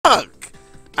fuck?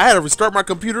 I had to restart my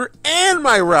computer and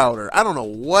my router. I don't know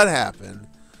what happened.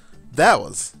 That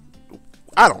was...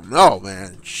 I don't know,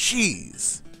 man.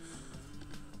 Jeez.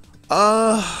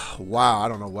 Wow. I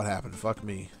don't know what happened. Fuck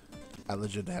me. I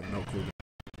legit have no clue.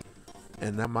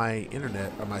 And now my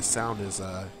internet, or my sound is,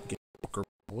 getting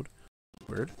old.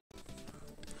 Weird.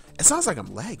 It sounds like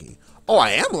I'm lagging. Oh,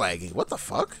 I am lagging. What the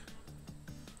fuck?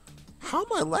 How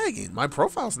am I lagging? My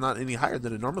profile's not any higher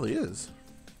than it normally is.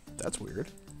 That's weird.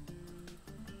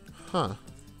 Huh.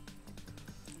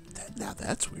 Now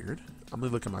that's weird. I'm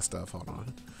gonna look at my stuff. Hold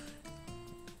on.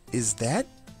 Is that...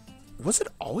 Was it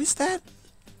always that?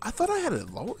 I thought I had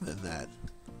it lower than that.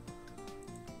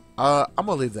 I'm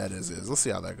gonna leave that as is. Let's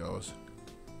see how that goes.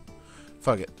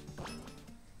 Fuck it.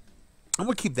 I'm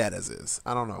gonna keep that as is.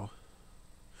 I don't know.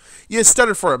 Yeah, it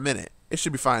stuttered for a minute. It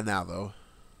should be fine now, though.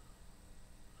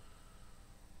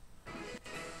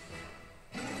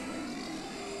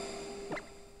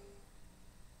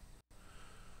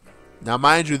 Now,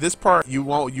 mind you, this part you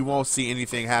won't see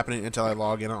anything happening until I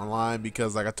log in online,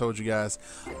 because, like I told you guys,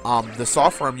 the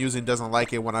software I'm using doesn't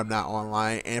like it when I'm not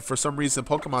online. And for some reason,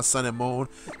 Pokemon Sun and Moon,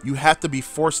 you have to be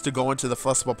forced to go into the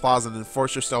Flexible Plaza and then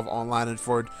force yourself online and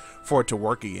for it to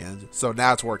work again. So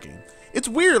now it's working. It's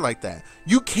weird like that.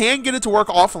 You can get it to work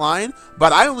offline,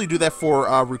 but I only do that for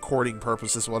recording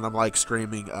purposes when I'm like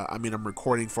streaming. I mean, I'm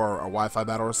recording for a Wi-Fi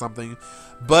battle or something.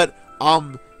 But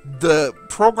the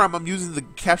program I'm using to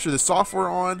capture the software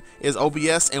on is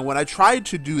OBS, and when I tried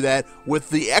to do that with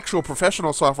the actual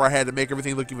professional software I had to make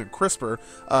everything look even crisper,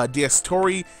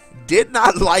 DxTory did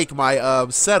not like my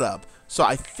setup. So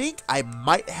I think I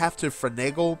might have to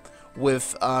finagle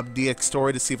with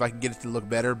DxTory to see if I can get it to look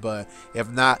better, but if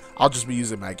not, I'll just be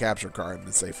using my capture card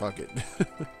and say fuck it.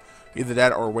 Either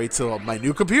that or wait till my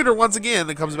new computer once again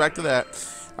it comes back to that.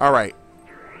 Alright.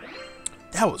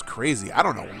 That was crazy. I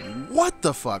don't know what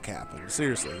the fuck happened.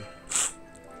 Seriously.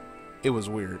 It was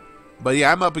weird. But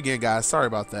yeah, I'm up again, guys. Sorry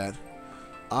about that.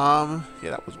 Yeah,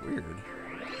 that was weird.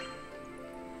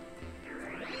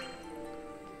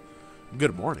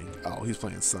 Good morning. Oh, he's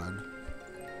playing Sun.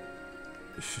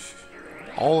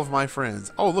 All of my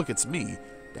friends. Oh, look, it's me.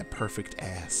 That perfect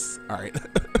ass. Alright.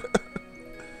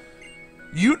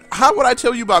 How would I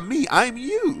tell you about me? I'm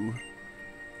you.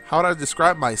 How would I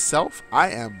describe myself?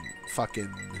 I am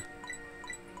fucking...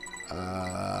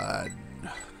 I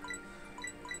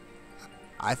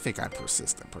think I'm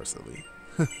persistent, personally.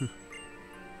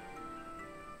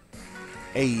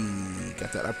 Hey,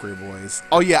 got that upgrade, boys.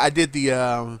 Oh, yeah, I did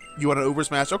the, you want an Uber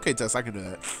Smash? Okay, Tess, I can do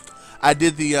that. I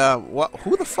did the, what?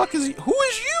 Who the fuck is you? Who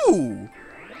is you?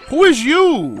 Who is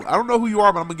you? I don't know who you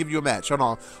are, but I'm gonna give you a match.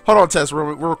 Hold on, Tess,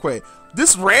 real quick.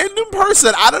 This random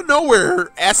person out of nowhere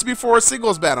asked me for a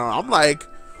singles battle. I'm like,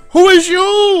 who is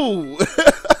you?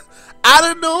 Out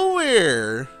of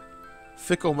nowhere.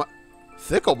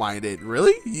 Fickle-minded.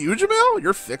 Really? You, Jamel?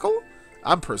 You're fickle?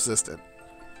 I'm persistent.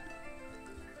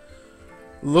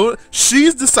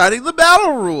 She's deciding the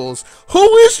battle rules.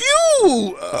 Who is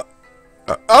you?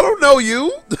 I don't know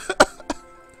you.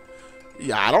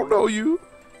 Yeah, I don't know you.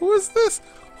 Who is this?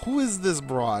 Who is this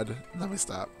broad? Let me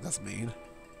stop. That's mean.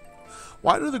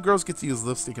 Why do the girls get to use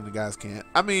lipstick and the guys can't?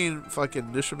 I mean,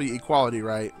 fucking, there should be equality,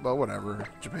 right? But whatever.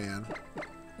 Japan.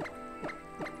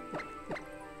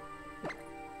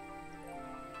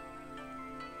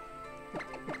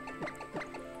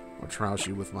 I'll trounce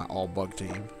you with my all-bug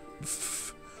team.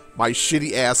 My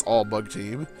shitty-ass all-bug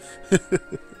team.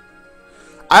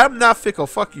 I am not fickle.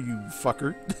 Fuck you, you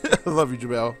fucker. I love you,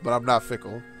 Jamel, but I'm not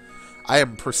fickle. I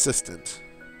am persistent.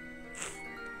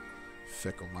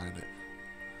 Fickle-minded.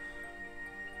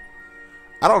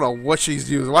 I don't know what she's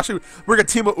using. Watch it. We're gonna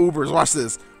team of Ubers. Watch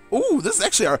this. Ooh, this is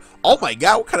actually our... Oh my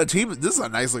god, what kind of team? This is a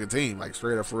nice looking team. Like,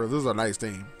 straight up for real. This is a nice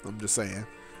team. I'm just saying.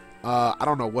 I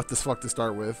don't know what this fuck to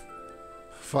start with.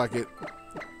 Fuck it.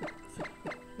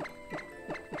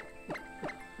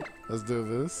 Let's do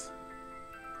this.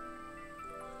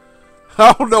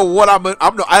 I don't know what I'm in.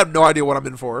 I have no idea what I'm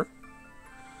in for.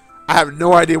 I have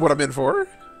no idea what I'm in for.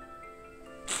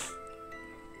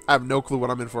 I have no clue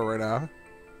what I'm in for right now.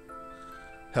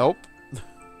 Help.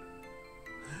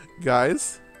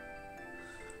 Guys.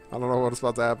 I don't know what's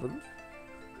about to happen.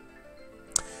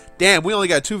 Damn, we only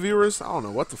got 2 viewers? I don't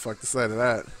know what the fuck to say to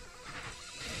that.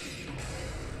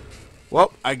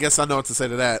 Well, I guess I know what to say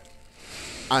to that.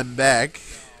 I'm back.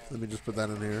 Let me just put that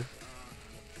in here.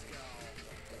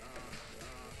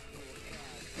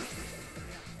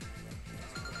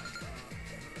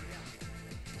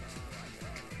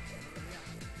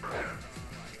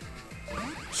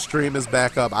 Stream is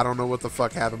back up. I don't know what the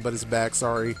fuck happened, but it's back.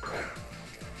 Sorry.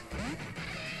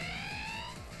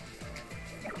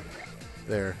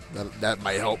 There. That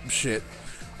might help. Shit.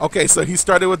 Okay, so he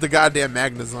started with the goddamn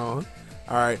Magnezone.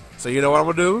 Alright, so you know what I'm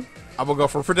gonna do? I'm gonna go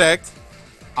for Protect.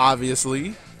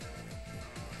 Obviously.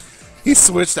 He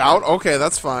switched out. Okay,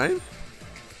 that's fine.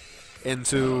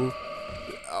 Into...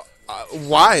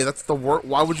 why? That's the word.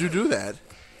 Why would you do that?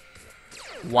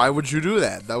 Why would you do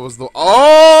that? That was the...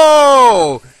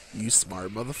 Oh! You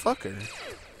smart motherfucker.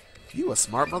 You a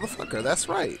smart motherfucker. That's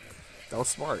right. That was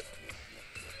smart.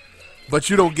 But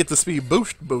you don't get the speed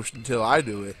boost until I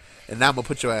do it. And now I'm gonna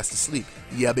put your ass to sleep.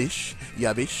 Yubbish.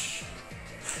 Yubbish.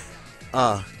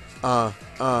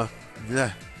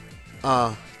 Yeah.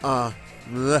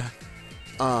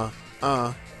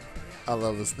 I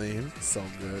love this theme. It's so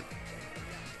good.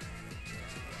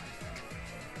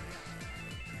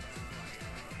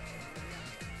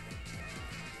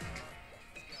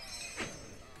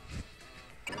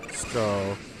 Let's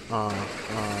go.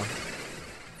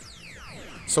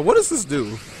 So what does this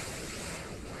do?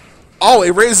 Oh,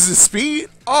 it raises his speed?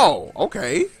 Oh,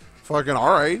 okay. Fucking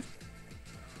alright.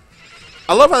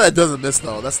 I love how that doesn't miss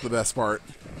though. That's the best part.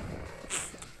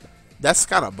 That's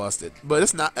kind of busted, but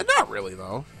it's not really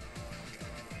though.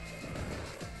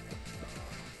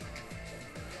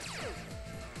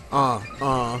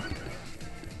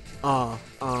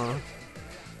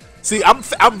 See,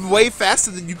 I'm way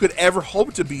faster than you could ever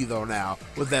hope to be though now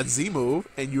with that Z move,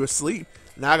 and you asleep.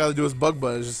 Now I gotta do is bug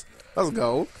buzz. Let's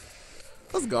go.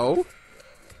 Let's go.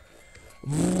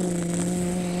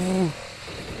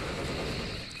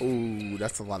 Ooh,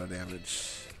 that's a lot of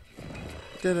damage.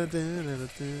 I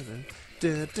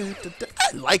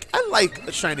like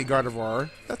a shiny Gardevoir.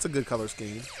 That's a good color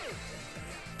scheme.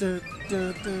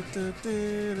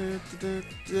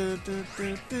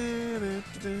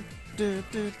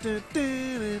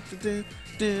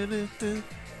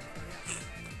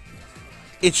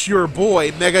 It's your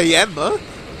boy Mega Yanma,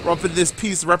 rumping this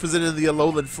piece representing the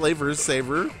Alolan flavors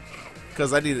saver.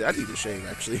 Cause I need to shave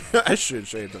actually. I should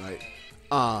shave tonight.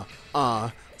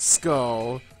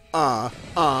 Skull. I've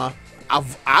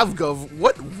go.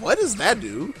 What does that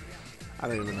do? I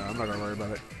don't even know. I'm not gonna worry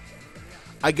about it.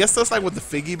 I guess that's like with the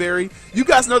Figgy Berry. You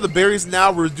guys know the berries now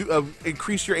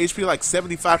increase your HP like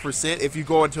 75% if you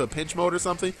go into a pinch mode or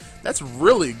something. That's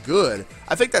really good.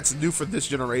 I think that's new for this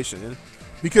generation.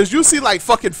 Because you see like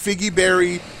fucking Figgy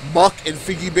Berry, Muck, and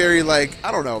Figgy Berry, like,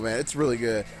 I don't know, man. It's really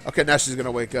good. Okay, now she's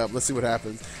gonna wake up. Let's see what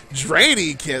happens.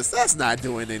 Drainy Kiss. That's not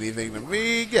doing anything to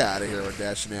me. Get out of here with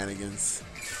that shenanigans.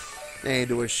 They ain't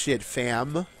doing shit,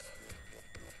 fam.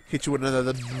 Hit you with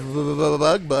another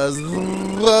bug buzz.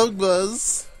 Bug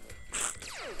buzz.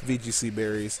 VGC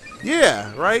berries.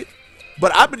 Yeah, right?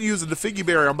 But I've been using the Figgy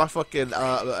Berry on my fucking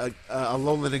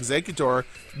Alolan Executor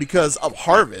because of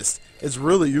Harvest. It's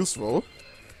really useful.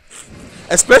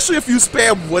 Especially if you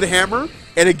spam Woodhammer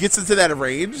and it gets into that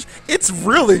range. It's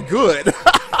really good.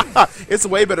 It's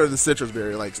way better than Citrus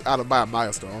Berry, like out of my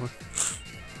milestone.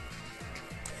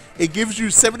 It gives you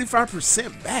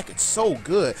 75% back. It's so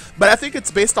good. But I think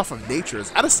it's based off of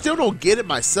natures. I still don't get it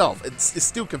myself. It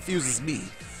still confuses me.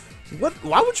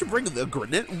 Why would you bring the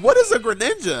Greninja? What is a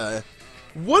Greninja?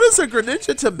 What is a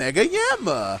Greninja to Mega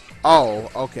Yanma? Oh,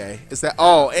 okay. Is that...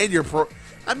 Oh, and you're pro...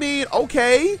 I mean,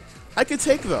 okay. I can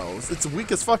take those. It's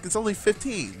weak as fuck. It's only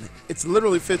 15. It's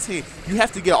literally 15. You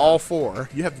have to get all 4.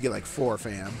 You have to get like 4,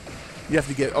 fam. You have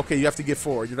to get... Okay, you have to get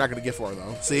 4. You're not going to get 4,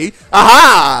 though. See?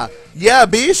 Aha! Yeah,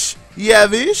 bish. Yeah,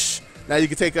 bish. Now you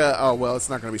can take a... Oh, well, it's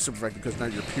not going to be super effective because now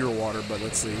you're pure water, but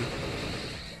let's see.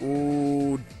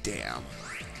 Ooh, damn.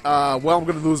 Well, I'm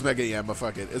going to lose Mega Yanma.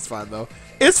 Fuck it. It's fine, though.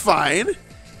 It's fine.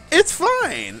 It's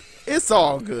fine. It's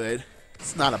all good.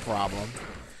 It's not a problem.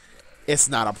 It's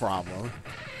not a problem.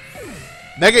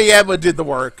 Mega Yanma did the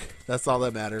work. That's all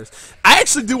that matters. I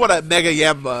actually do want a Mega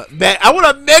Yanma. I want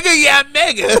a Mega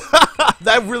Yanmega.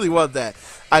 I really want that.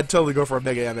 I'd totally go for a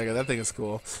Mega Yanmega. That thing is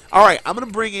cool. All right, I'm gonna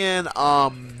bring in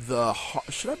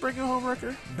Should I bring in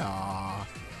Homewrecker? Nah.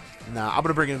 I'm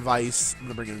gonna bring in Vice. I'm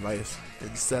gonna bring in Vice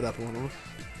and set up one of them.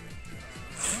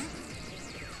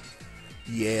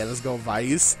 Yeah, let's go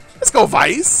Vice. Let's go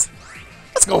Vice.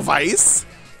 Let's go Vice.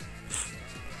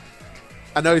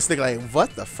 I know he's thinking like,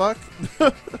 what the fuck?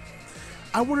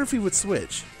 I wonder if he would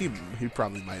switch. He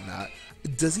probably might not.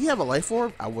 Does he have a life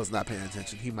orb? I was not paying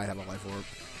attention. He might have a life orb.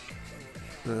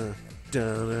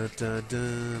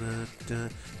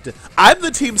 I'm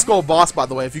the Team Skull boss, by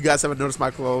the way. If you guys haven't noticed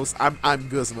my clothes, I'm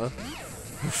Guzma.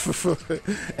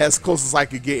 As close as I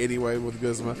could get anyway with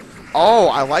Guzma. Oh,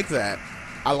 I like that.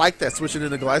 I like that. Switching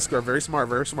into Gliscor. Very smart,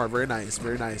 very smart, very nice,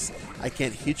 very nice. I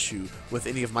can't hit you with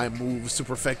any of my moves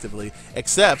super effectively.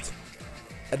 Except,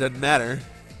 it doesn't matter.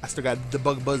 I still got the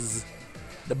Bug Buzz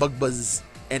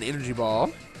and Energy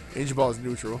Ball. Energy ball is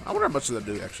neutral. I wonder how much does that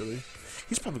do, actually.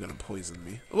 He's probably going to poison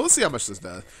me. Well, let's see how much this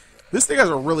does. This thing has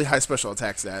a really high special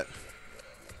attack stat.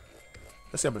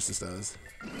 Let's see how much this does.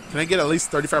 Can I get at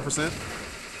least 35%?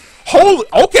 Holy,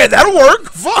 okay, that'll work.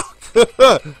 Fuck.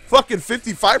 Fucking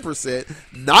 55%.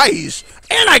 Nice.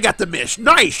 And I got the miss.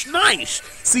 Nice, nice.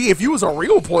 See, if you was a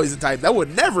real poison type, that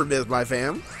would never miss, my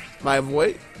fam. My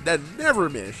boy. That never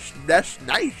miss. That's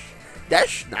nice.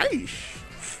 That's nice.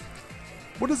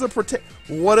 What does it protect?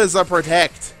 What does it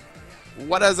protect?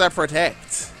 What does it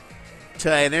protect?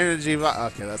 To an energy.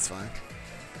 Okay, that's fine.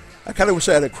 I kind of wish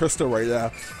I had a crystal right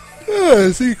now.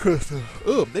 Z crystal.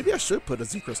 Oh, maybe I should put a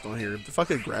Z crystal on here. The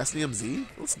fucking Grassium Z.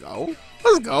 Let's go.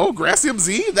 Let's go. Grassium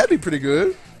Z. That'd be pretty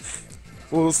good.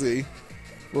 We'll see.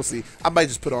 We'll see. I might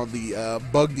just put on the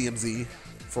Bug DMZ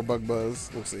for Bug Buzz.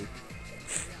 We'll see.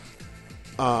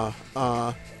 I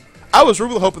was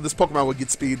really hoping this Pokemon would get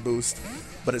speed boost,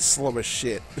 but it's slow as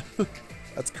shit.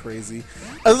 That's crazy.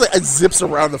 It zips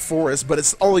around the forest, but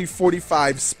it's only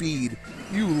 45 speed.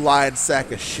 You lying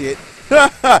sack of shit.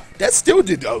 That still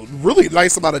did a really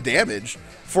nice amount of damage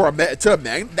for a magnet.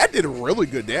 That did really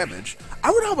good damage. I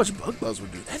wonder how much Bug Buzz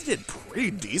would do. That did pretty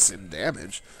decent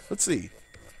damage. Let's see.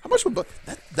 How much would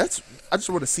that's I just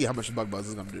want to see how much Bug Buzz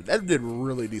is gonna do. That did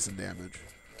really decent damage.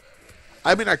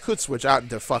 I mean, I could switch out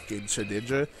into fucking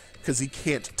Shedinja because he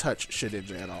can't touch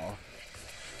Shedinja at all.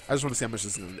 I just want to see how much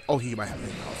this is gonna do. Oh, he might have an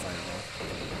Fireball.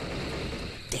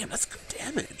 Damn, that's good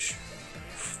damage.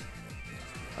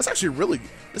 That's actually really good.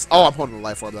 Oh, I'm holding the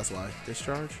life orb, that's why.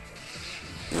 Discharge?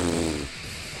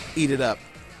 Eat it up.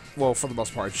 Well, for the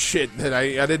most part. Shit,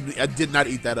 I did not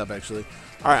eat that up, actually.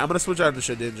 Alright, I'm gonna switch out into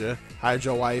Shedinja. Hide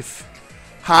your wife.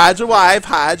 Hide your wife,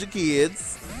 hide your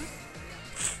kids.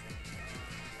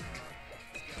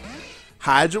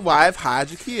 Hide your wife, hide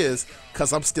your kids.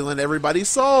 Cause I'm stealing everybody's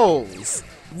souls.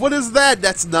 What is that?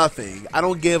 That's nothing. I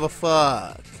don't give a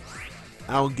fuck.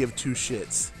 I don't give two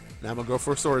shits. Now I'm gonna go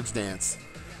for a Swords Dance.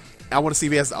 I want to see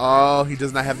if he has. Oh, he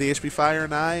does not have the HP Fire.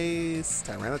 Nice.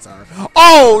 Tyranitar.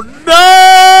 Oh,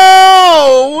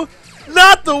 no!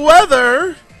 Not the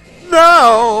weather!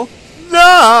 No!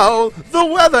 No! The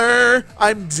weather!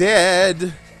 I'm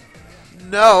dead.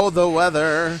 No, the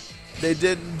weather. They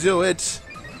didn't do it.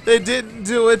 They didn't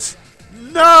do it.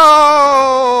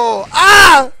 No!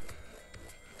 Ah!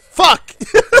 Fuck!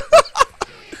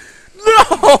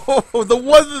 No!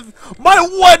 My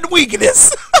one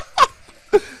weakness!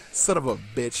 Son of a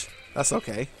bitch. That's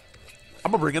okay.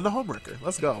 I'm gonna bring in the Homewrecker.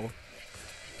 Let's go.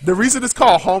 The reason it's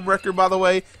called Homewrecker, by the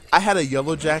way, I had a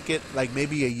yellow jacket like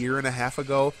maybe a year and a half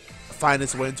ago find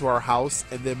its way into our house,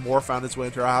 and then more found its way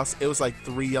into our house. It was like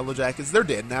 3 yellow jackets. They're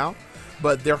dead now,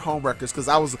 but they're Homewreckers because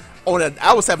I was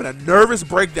having a nervous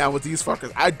breakdown with these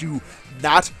fuckers. I do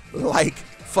not like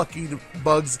fucking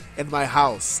bugs in my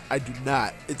house. I do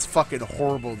not. It's fucking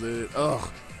horrible, dude. Ugh.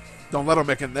 Don't let them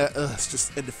make it. It's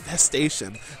just an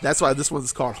infestation. That's why this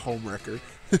one's called Homewrecker.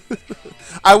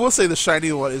 I will say the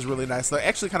shiny one is really nice. It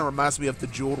actually kind of reminds me of the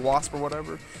Jeweled Wasp or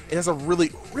whatever. It has a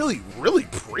really, really, really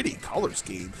pretty color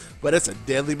scheme, but it's a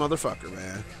deadly motherfucker,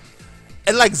 man.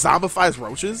 And like zombifies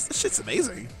roaches. This shit's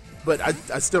amazing. But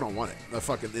I still don't want it.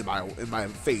 Fucking in my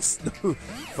face.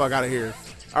 Fuck out of here.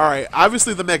 All right,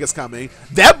 obviously the Mega's coming.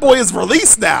 That boy is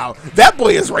released now. That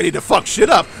boy is ready to fuck shit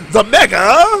up. The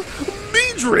Mega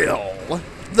Drill,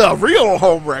 the real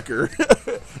Homewrecker.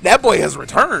 That boy has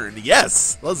returned.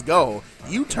 Yes, let's go.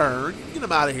 U-turn. Get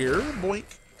him out of here. Boink.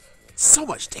 So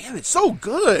much damage. So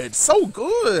good. So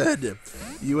good.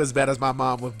 You as bad as my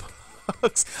mom with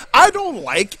bugs. I don't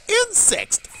like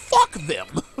insects. Fuck them.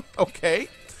 Okay.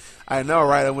 I know,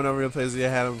 right? I went over to the place you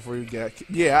had them before you got.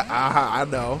 Yeah, I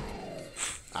know.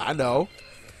 I know.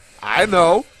 I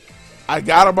know. I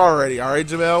got him already. All right,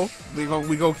 Jamel. We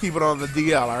gonna keep it on the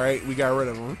DL. All right, we got rid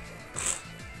of him.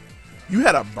 You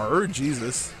had a bird,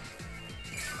 Jesus.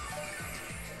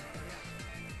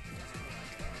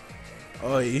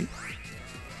 Oi.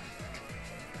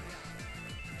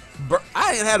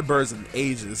 I ain't had birds in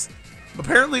ages.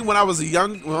 Apparently, when I was a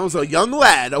young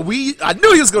lad, I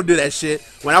knew he was gonna do that shit.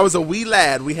 When I was a wee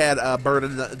lad, we had a bird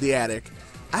in the attic.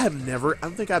 I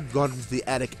don't think I've gone into the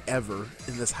attic ever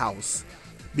in this house.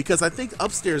 Because I think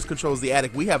upstairs controls the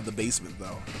attic. We have the basement,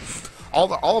 though.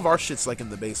 All of our shit's, like, in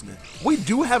the basement. We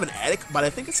do have an attic, but I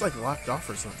think it's, like, locked off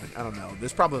or something. I don't know.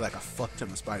 There's probably, like, a fuck ton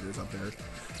of spiders up there.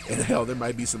 And, hell, there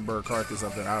might be some bird carcass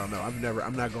up there. I don't know.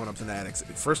 I'm not going up to the attics.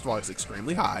 First of all, it's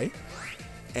extremely high.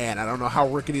 And I don't know how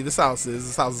rickety this house is.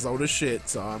 This house is old as shit,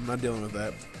 so I'm not dealing with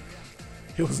that.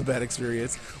 It was a bad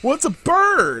experience. Well, it's a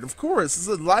bird, of course. It's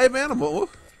a live animal.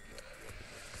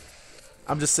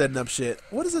 I'm just setting up shit.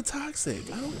 What is a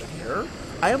toxic? I don't care.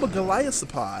 I am a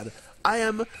Goliathopod. I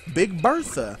am Big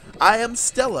Bertha. I am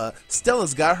Stella.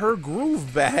 Stella's got her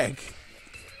groove back.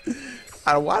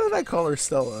 Why did I call her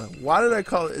Stella? Why did I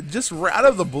call it just out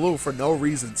of the blue for no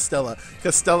reason, Stella?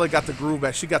 Because Stella got the groove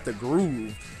back. She got the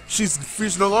groove.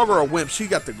 She's no longer a wimp. She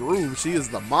got the groove. She is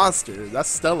the monster. That's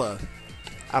Stella.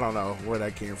 I don't know where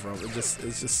that came from. It's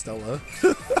just Stella.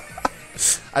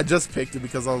 I just picked it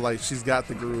because I was like, she's got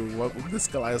the groove. What this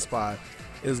Goliath spot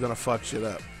is gonna fuck shit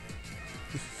up.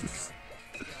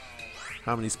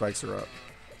 How many spikes are up?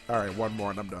 All right, one more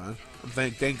and I'm done.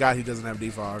 Thank God he doesn't have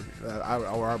defog.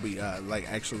 Or I'll be like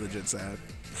actually legit sad.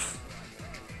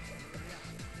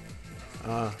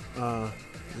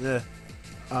 Yeah.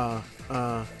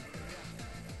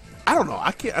 I don't know.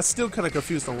 I'm still kind of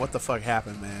confused on what the fuck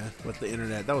happened, man, with the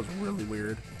internet. That was really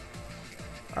weird.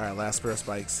 All right, last pair of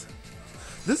spikes.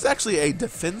 This is actually a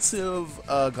defensive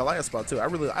Goliath spot too. I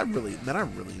really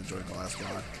enjoy Goliath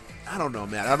spot. I don't know,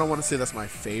 man. I don't want to say that's my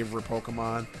favorite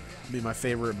Pokemon. I mean, my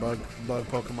favorite bug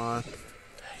Pokemon.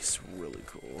 He's really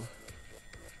cool.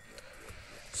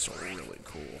 It's really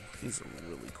cool. He's a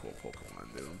really cool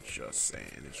Pokemon, dude. I'm just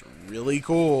saying. It's really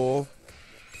cool.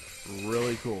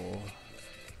 Really cool.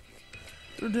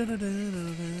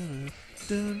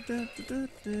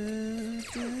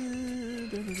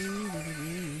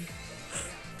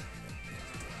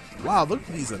 Wow, look at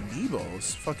these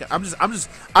amiibos. Fuck it. I'm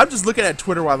just looking at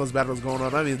Twitter while those battles going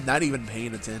on. I mean, not even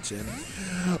paying attention.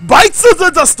 Bites of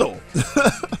the Dusto.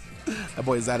 That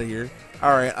boy is out of here. All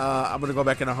right, I'm gonna go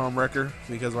back into home wrecker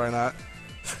because why not?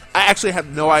 I actually have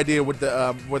no idea what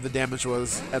the damage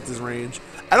was at this range.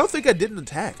 I don't think I did an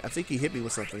attack. I think he hit me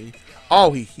with something.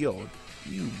 Oh, he healed.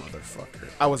 You motherfucker.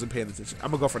 I wasn't paying attention.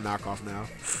 I'm gonna go for knockoff now.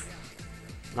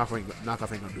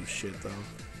 Knockoff ain't gonna do shit though.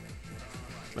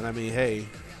 But I mean, hey.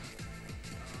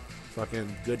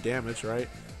 Fucking good damage, right?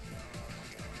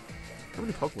 How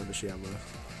many Pokemon does she have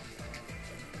left?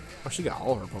 Oh, she got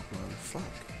all her Pokemon. Fuck.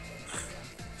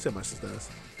 See how much this does.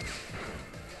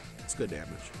 It's good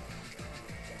damage.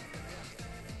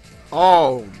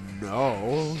 Oh,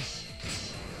 no.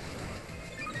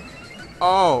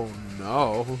 Oh,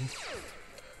 no.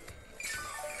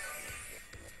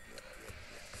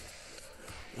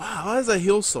 Wow, why does that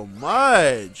heal so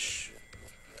much?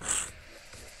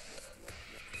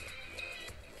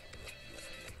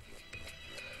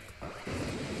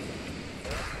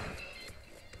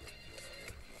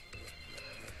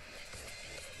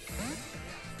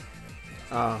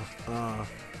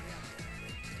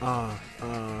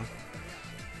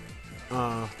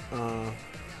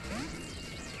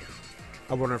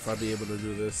 I wonder if I'd be able to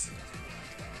do this.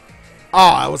 Oh,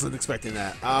 I wasn't expecting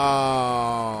that.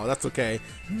 Oh, that's okay.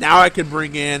 Now I can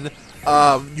bring in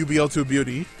UBL2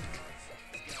 Beauty.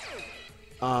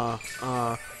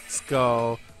 Let's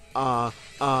go. I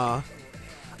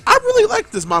really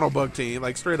like this mono bug team,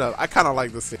 like straight up. I kind of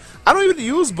like this team. I don't even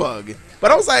use bug,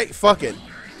 but I was like, fuck it.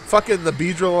 Fucking the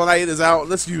Beedrill Knight is out.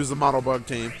 Let's use the mono bug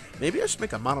team. Maybe I should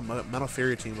make a mono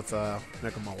fairy team with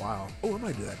Nekoma Wow. Oh, I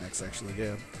might do that next actually.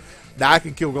 Yeah. Now I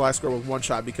can kill Goliath Square with one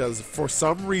shot because for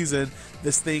some reason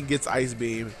this thing gets Ice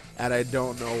Beam and I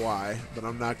don't know why, but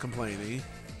I'm not complaining.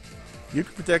 You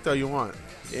can protect all you want.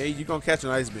 Yeah, you're gonna catch an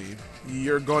Ice Beam.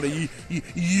 You're gonna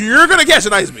catch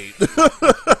an Ice Beam.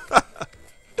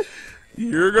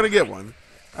 You're gonna get one.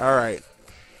 All right.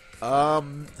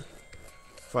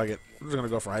 Fuck it. I'm just gonna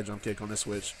go for high jump kick on this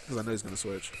switch because I know he's gonna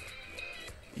switch.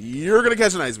 You're gonna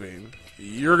catch an Ice Beam.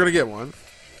 You're gonna get one.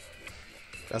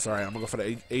 That's all right. I'm gonna go for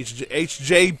the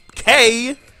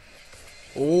HJK.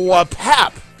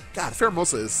 Wapap. God,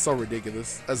 Pheromosa is so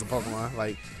ridiculous as a Pokemon.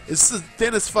 Like, it's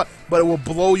thin as fuck, but it will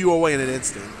blow you away in an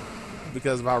instant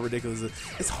because of how ridiculous it is.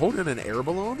 It's holding an air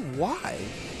balloon? Why?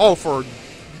 Oh, for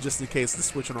just in case it's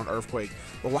switching on Earthquake.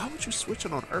 But why would you switch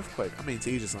it on Earthquake? I mean, to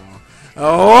each his own.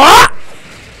 Oh!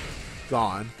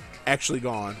 Gone. Actually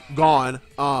gone. Gone.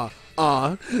 Gone.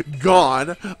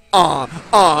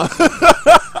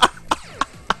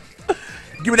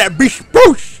 Give me that beach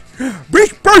boosh!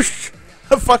 Beach boosh!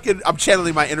 I'm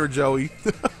channeling my inner Joey.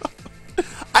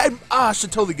 I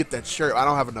should totally get that shirt. I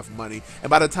don't have enough money. And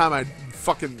by the time I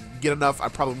fucking get enough, I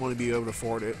probably won't be able to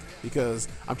afford it. Because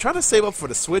I'm trying to save up for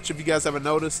the Switch, if you guys haven't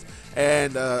noticed.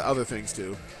 And other things,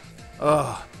 too.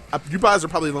 You guys are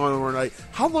probably wondering, like,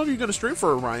 how long are you going to stream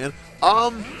for, Ryan?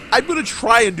 I'm going to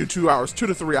try and do 2 hours, 2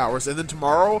 to 3 hours. And then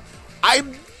tomorrow, I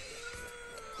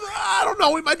don't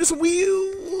know. We might do some.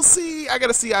 We'll see. I got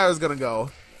to see how it's going to go.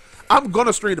 I'm going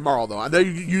to stream tomorrow, though. I know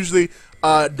you usually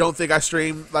don't think I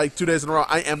stream, like, 2 days in a row.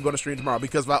 I am going to stream tomorrow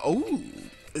because, ooh,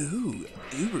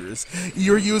 Ubers.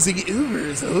 You're using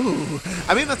Ubers. Ooh.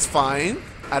 I mean, that's fine.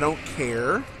 I don't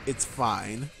care. It's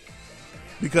fine.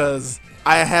 because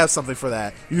I have something for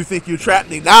that. You think you trapped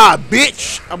me? Nah,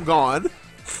 bitch! I'm gone.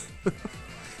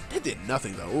 That did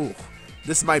nothing, though. Ooh.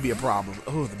 This might be a problem.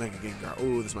 Oh, the Mega Gengar.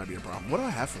 Oh, this might be a problem. What do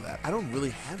I have for that? I don't really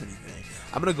have anything.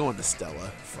 I'm going to go into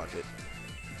Stella. Fuck it.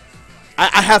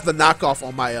 I have the knockoff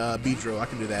on my Beedrill. I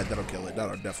can do that. That'll kill it.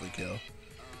 That'll definitely kill.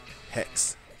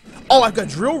 Hex. Oh, I've got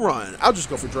Drill Run. I'll just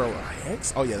go for Drill Run.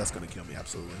 Hex? Oh, yeah, that's going to kill me.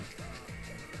 Absolutely.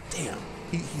 Damn.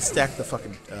 He stacked the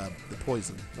fucking the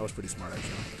poison. That was pretty smart,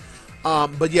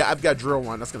 actually. But yeah, I've got Drill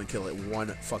Run. That's going to kill it. One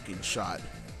fucking shot.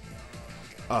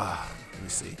 Let me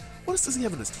see. What else does he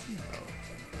have in his team, though?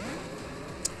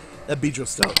 That Beedrill's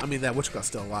still... I mean, that Witchcraft's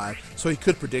still alive. So he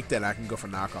could predict that, and I can go for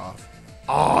knockoff.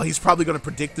 Oh, he's probably going to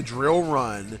predict the Drill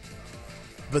Run.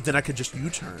 But then I could just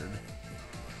U-turn.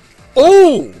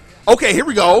 Oh! Okay, here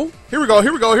we go. Here we go,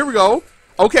 here we go, here we go.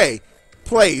 Okay.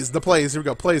 Plays. The plays. Here we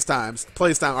go. Plays times.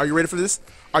 Plays time. Are you ready for this?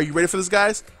 Are you ready for this,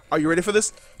 guys? Are you ready for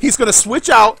this? He's going to switch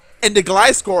out into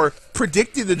Gliscor,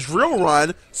 predicting the Drill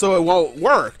Run, so it won't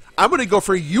work. I'm going to go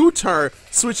for U-turn,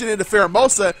 switching into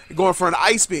Pheromosa, and going for an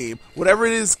Ice Beam. Whatever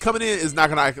it is coming in is not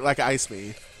going to like an Ice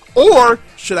Beam. Or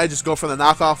should I just go for the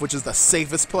knockoff, which is the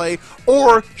safest play?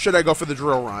 Or should I go for the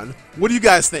Drill Run? What do you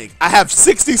guys think? I have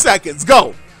 60 seconds.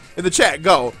 Go! In the chat,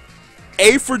 go.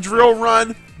 A for Drill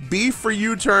Run, B for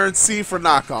U-turn, C for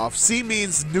knockoff. C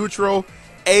means neutral,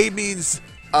 A means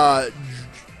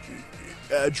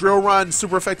Drill Run,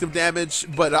 super effective damage,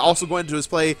 but also going to his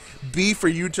play. B for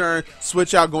U-turn,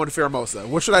 switch out, going to Pheromosa.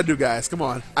 What should I do, guys? Come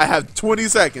on. I have 20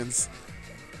 seconds.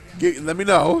 Let me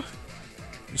know.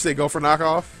 You say go for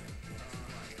knockoff?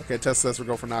 Okay, test says we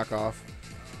go for knockoff.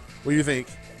 What do you think?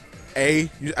 A,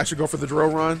 I should go for the Drill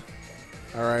Run?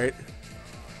 Alright.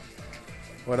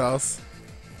 What else?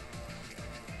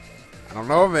 I don't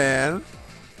know, man.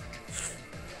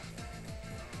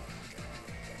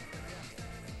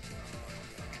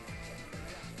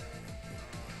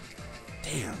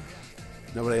 Damn.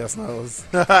 Nobody else knows.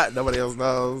 Nobody else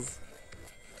knows.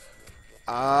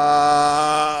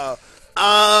 I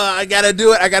gotta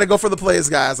do it. I gotta go for the plays,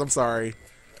 guys. I'm sorry.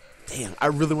 Damn, I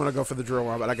really want to go for the Drill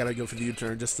Run, but I gotta go for the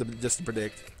U-turn just to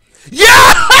predict. Yeah!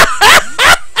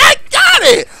 I got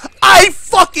it! I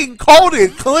fucking called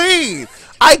it clean!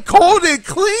 I called it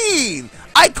clean!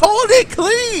 I called it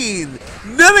clean!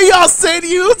 None of y'all said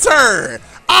U-turn!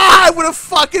 I would have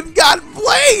fucking gotten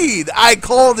played! I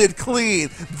called it clean.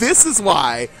 This is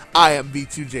why I am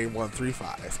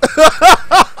B2J135.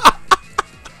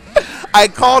 I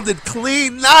called it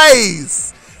clean.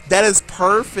 Nice! That is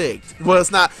perfect. Well,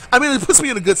 it's not. I mean, it puts me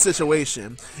in a good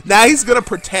situation. Now he's going to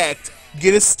protect,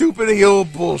 get his stupid heal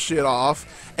bullshit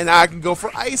off, and I can go for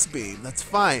Ice Beam. That's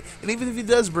fine. And even if he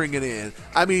does bring it in,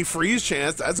 I mean, freeze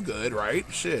chance, that's good, right?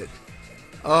 Shit.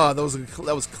 Oh, that was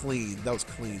clean. That was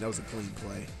clean. That was a clean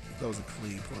play. That was a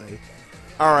clean play.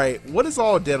 All right, what is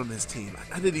all dead on this team?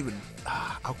 I didn't even.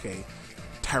 Okay,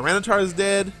 Tyranitar is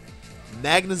dead.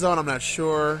 Magnezone, I'm not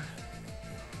sure.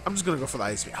 I'm just gonna go for the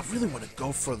Ice Beam. I really want to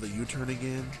go for the U-turn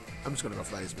again. I'm just gonna go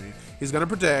for the Ice Beam. He's gonna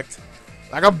protect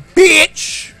like a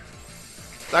bitch,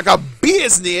 like a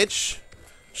biznitch.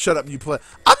 Shut up, you pleb.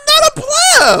 I'm not a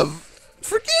pleb.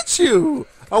 Forget you.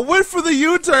 I went for the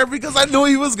U-turn because I knew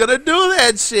he was gonna do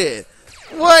that shit.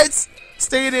 What?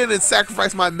 Stayed in and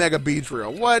sacrificed my Mega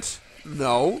Beedrill. What?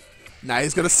 No. Now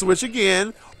he's gonna switch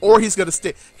again, or he's gonna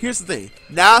stay. Here's the thing.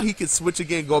 Now he can switch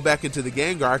again, go back into the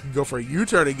Gengar. I can go for a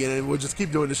U-turn again, and we'll just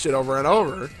keep doing this shit over and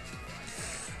over.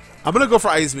 I'm gonna go for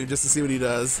Ice Beam just to see what he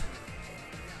does.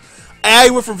 And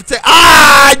he went for protect.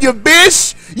 Ah, you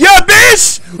bitch! You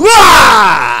bitch!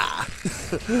 Ah!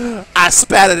 I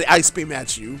spat an Ice Beam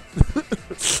at you.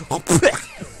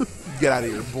 Get out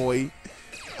of here, boy.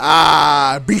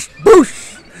 Ah, bish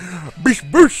boosh! Bish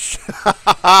boosh!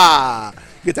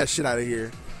 Get that shit out of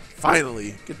here.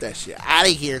 Finally, get that shit out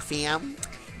of here, fam.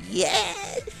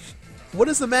 Yes! What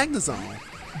is the Magnezone?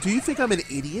 Do you think I'm an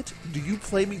idiot? Do you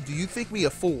play me? Do you think me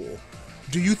a fool?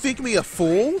 Do you think me a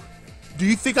fool? Do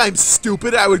you think I'm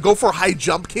stupid? I would go for a high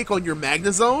jump kick on your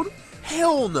Magnezone?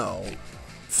 Hell no.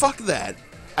 Fuck that.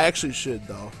 I actually should,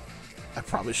 though. I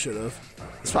probably should have.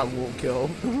 This probably won't kill.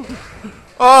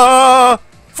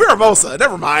 Pheromosa,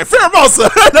 never mind. Pheromosa,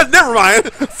 never mind.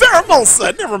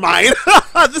 Pheromosa, never mind.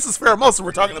 This is Pheromosa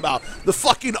we're talking about. The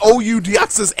fucking OU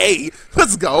Deoxys A.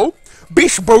 Let's go.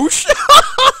 Bish boosh.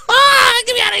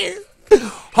 Get me out of here.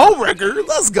 Home wrecker,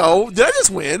 let's go. Did I just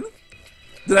win?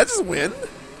 Did I just win?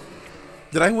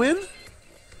 Did I win?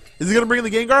 Is he going to bring in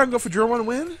the Gengar and go for Drill Run and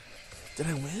win? Did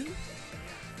I win?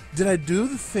 Did I do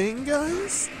the thing,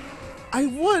 guys? I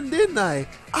won, didn't I?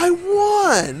 I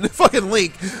won! Fucking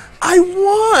Link. I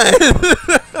won!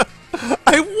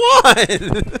 I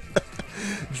won!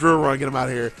 drill run, get him out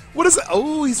of here. What is it?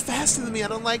 Oh, he's faster than me. I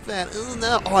don't like that. Oh,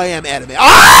 no. Oh, I am adamant.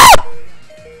 Ah!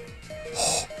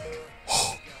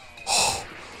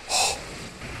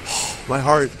 My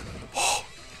heart.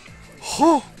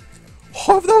 Oh,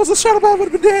 if that was a shadow ball, I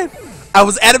would have been dead. I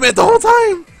was adamant the whole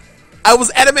time. I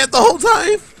was adamant the whole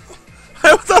time.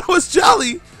 I thought it was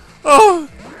Jolly. Oh,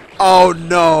 oh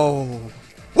no.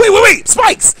 Wait.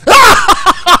 Spikes.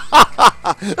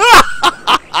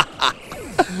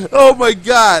 Oh my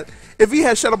god. If he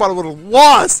had shadow ball, I would have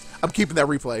lost. I'm keeping that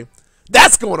replay.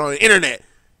 That's going on the internet.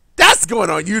 That's going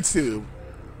on YouTube.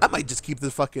 I might just keep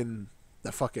the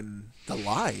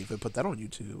live and put that on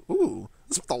YouTube. Ooh,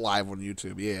 let's put the live on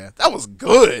YouTube. Yeah, that was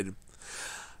good.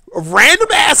 A random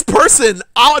ass person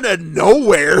out of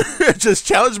nowhere just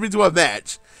challenged me to a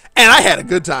match, and I had a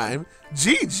good time.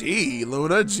 GG,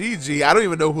 Luna, GG. I don't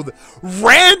even know who the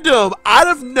random out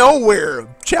of nowhere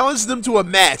challenged them to a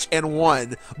match and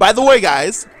won. By the way,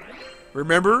 guys,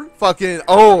 remember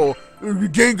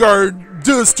Gengar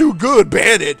does too good,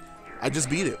 ban it. I just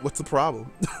beat it. What's the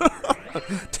problem?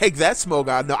 Take that, Smoke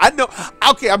God. No, I know.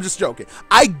 Okay, I'm just joking.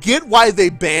 I get why they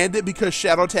banned it, because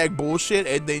shadow tag bullshit,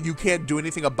 and then you can't do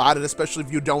anything about it, especially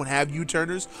if you don't have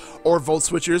U-turners or volt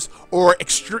switchers or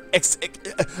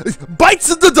bites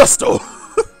in the dusto.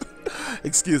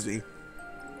 Excuse me.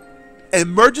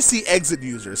 Emergency exit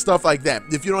users, stuff like that.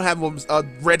 If you don't have a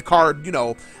red card, you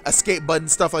know, escape button,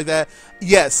 stuff like that.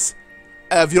 Yes.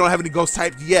 If you don't have any ghost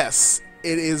type, yes,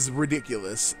 it is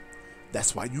ridiculous.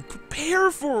 That's why you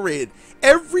prepare for it.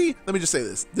 Let me just say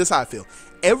this. This is how I feel.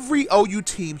 Every OU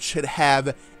team should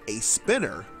have a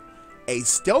spinner, a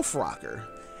stealth rocker,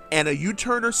 and a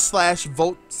U-turner /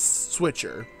 volt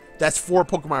switcher. That's 4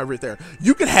 Pokemon right there.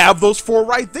 You can have those 4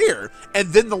 right there.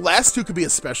 And then the last 2 could be a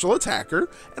special attacker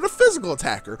and a physical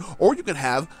attacker. Or you can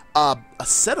have a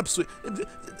setup switch.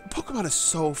 Pokemon is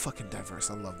so fucking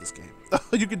diverse. I love this game.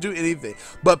 You can do anything.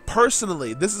 But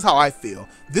personally, this is how I feel.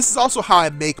 This is also how I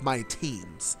make my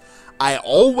teams. I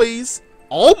almost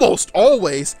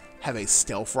always have a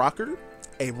stealth rocker,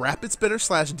 a rapid spinner /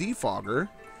 defogger,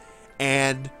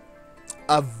 and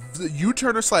a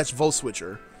U-turner / volt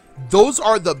switcher. Those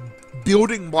are the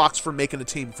building blocks for making a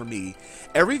team for me.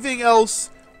 Everything else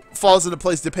falls into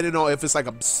place depending on if it's like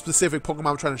a specific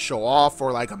Pokemon I'm trying to show off,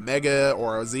 or like a Mega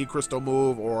or a Z Crystal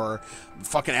move or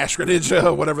fucking Ash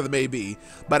Greninja, whatever it may be.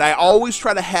 But I always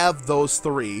try to have those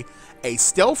 3. A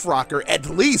Stealth Rocker, at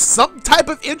least some type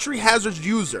of entry hazard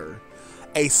user,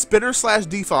 a spinner /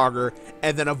 defogger,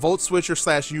 and then a Volt Switcher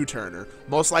 / U-turner.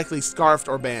 Most likely Scarfed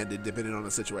or Banded, depending on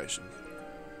the situation.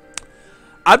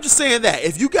 I'm just saying that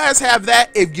if you guys have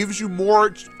that, it gives you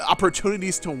more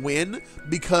opportunities to win,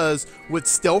 because with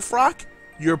Stealth Rock,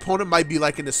 your opponent might be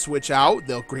liking to switch out.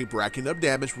 They'll keep racking up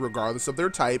damage regardless of their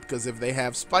type, because if they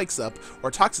have spikes up or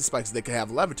toxic spikes, they can have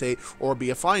levitate or be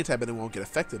a flying type and it won't get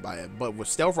affected by it. But with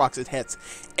Stealth Rocks, it hits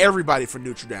everybody for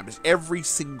neutral damage. Every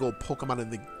single Pokemon in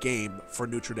the game for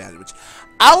neutral damage.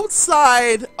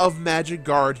 Outside of Magic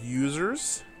Guard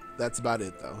users, that's about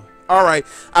it though. Alright,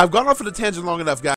 I've gone off on a tangent long enough, guys.